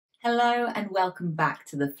Hello and welcome back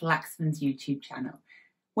to the Flaxmans YouTube channel,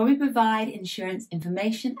 where we provide insurance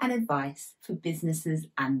information and advice for businesses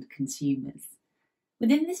and consumers.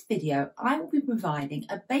 Within this video, I will be providing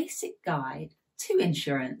a basic guide to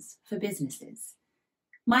insurance for businesses.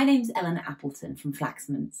 My name's Eleanor Appleton from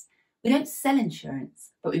Flaxmans. We don't sell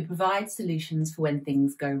insurance, but we provide solutions for when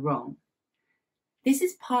things go wrong. This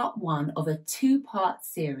is part one of a two-part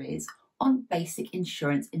series on basic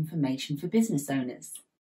insurance information for business owners.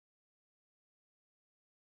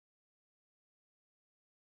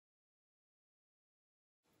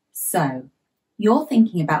 So, you're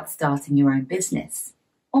thinking about starting your own business,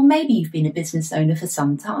 or maybe you've been a business owner for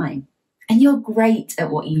some time, and you're great at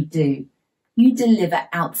what you do. You deliver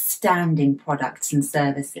outstanding products and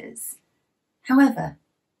services. However,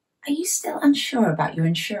 are you still unsure about your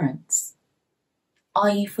insurance?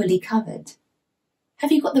 Are you fully covered?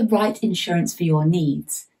 Have you got the right insurance for your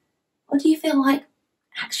needs? Or do you feel like,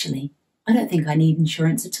 actually, I don't think I need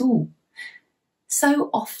insurance at all? So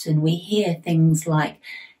often we hear things like,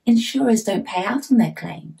 insurers don't pay out on their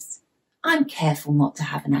claims. I'm careful not to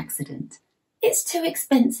have an accident. It's too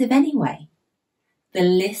expensive anyway. The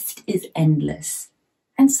list is endless.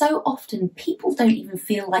 And so often people don't even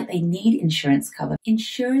feel like they need insurance cover.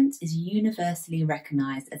 Insurance is universally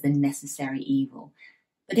recognised as a necessary evil.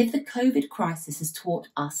 But if the COVID crisis has taught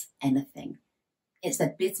us anything, it's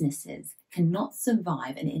that businesses cannot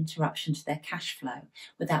survive an interruption to their cash flow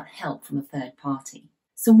without help from a third party.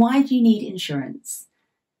 So why do you need insurance?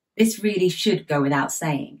 This really should go without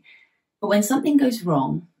saying. But when something goes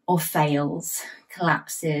wrong or fails,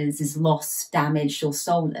 collapses, is lost, damaged or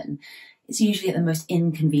stolen, it's usually at the most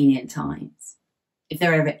inconvenient times, if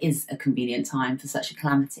there ever is a convenient time for such a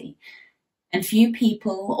calamity. And few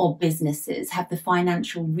people or businesses have the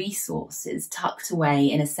financial resources tucked away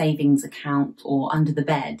in a savings account or under the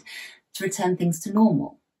bed to return things to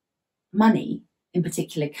normal. Money, in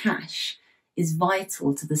particular cash, is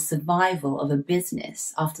vital to the survival of a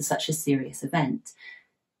business after such a serious event.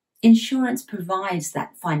 Insurance provides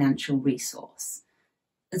that financial resource,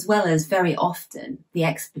 as well as very often the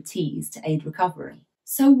expertise to aid recovery.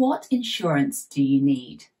 So what insurance do you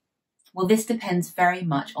need? Well, this depends very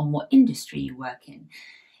much on what industry you work in.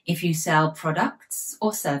 If you sell products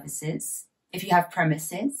or services, if you have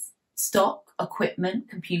premises, stock, equipment,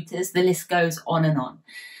 computers, the list goes on and on.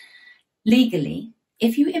 Legally,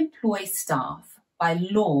 if you employ staff, by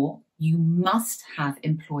law, you must have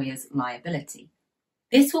employer's liability.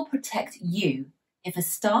 This will protect you if a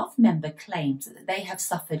staff member claims that they have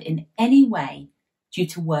suffered in any way due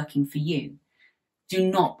to working for you. Do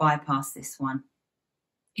not bypass this one.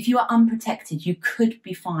 If you are unprotected, you could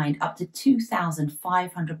be fined up to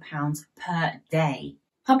 £2,500 per day.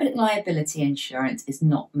 Public liability insurance is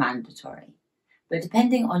not mandatory, but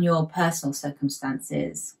depending on your personal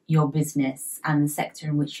circumstances, your business and the sector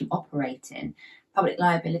in which you operate in, public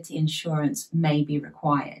liability insurance may be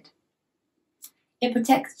required. It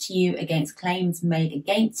protects you against claims made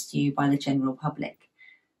against you by the general public.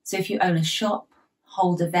 So if you own a shop,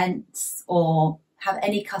 hold events, or have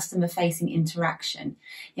any customer-facing interaction,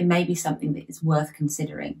 it may be something that is worth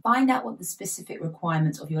considering. Find out what the specific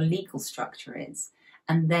requirements of your legal structure is,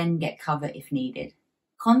 and then get cover if needed.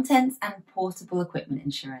 Contents and portable equipment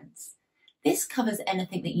insurance. This covers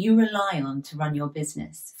anything that you rely on to run your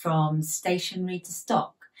business, from stationery to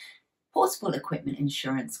stock. Portable equipment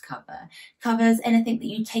insurance cover covers anything that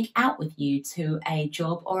you take out with you to a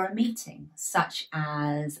job or a meeting, such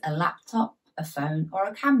as a laptop, a phone, or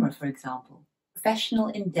a camera, for example. Professional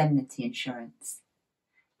indemnity insurance.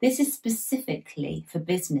 This is specifically for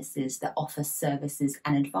businesses that offer services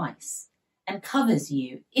and advice, and covers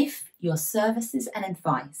you if your services and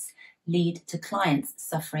advice lead to clients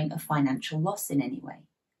suffering a financial loss in any way.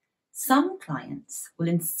 Some clients will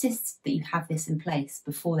insist that you have this in place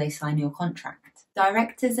before they sign your contract.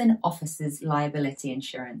 Directors and officers liability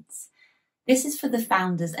insurance. This is for the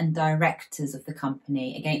founders and directors of the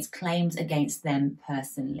company against claims against them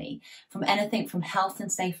personally, from anything from health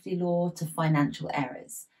and safety law to financial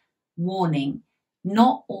errors. Warning,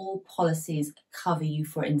 not all policies cover you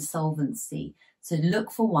for insolvency, so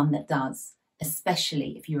look for one that does,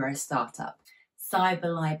 especially if you are a startup.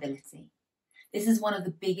 Cyber liability. This is one of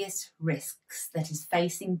the biggest risks that is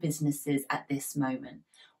facing businesses at this moment.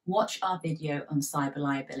 Watch our video on cyber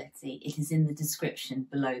liability. It is in the description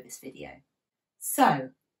below this video. So,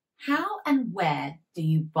 how and where do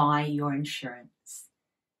you buy your insurance?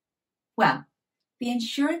 Well, the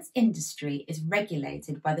insurance industry is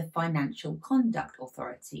regulated by the Financial Conduct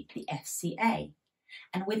Authority, the FCA,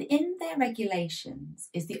 and within their regulations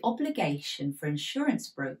is the obligation for insurance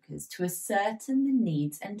brokers to ascertain the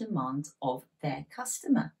needs and demands of their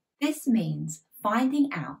customer. This means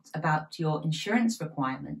finding out about your insurance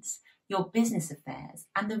requirements, your business affairs,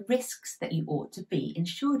 and the risks that you ought to be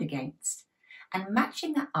insured against, and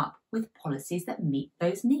matching that up with policies that meet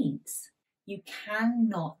those needs. You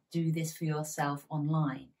cannot do this for yourself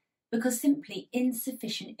online because simply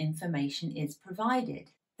insufficient information is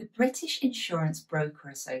provided. The British Insurance Broker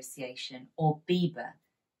Association, or BIBA,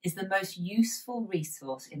 is the most useful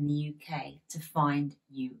resource in the UK to find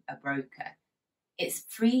you a broker. It's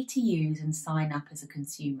free to use and sign up as a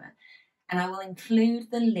consumer, and I will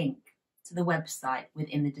include the link to the website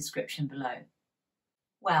within the description below.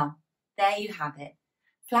 Well, there you have it.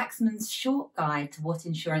 Flaxman's short guide to what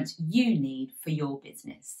insurance you need for your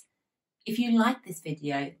business. If you like this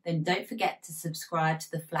video, then don't forget to subscribe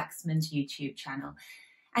to the Flaxmans YouTube channel.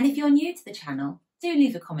 And if you're new to the channel, do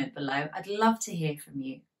leave a comment below. I'd love to hear from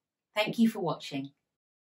you. Thank you for watching.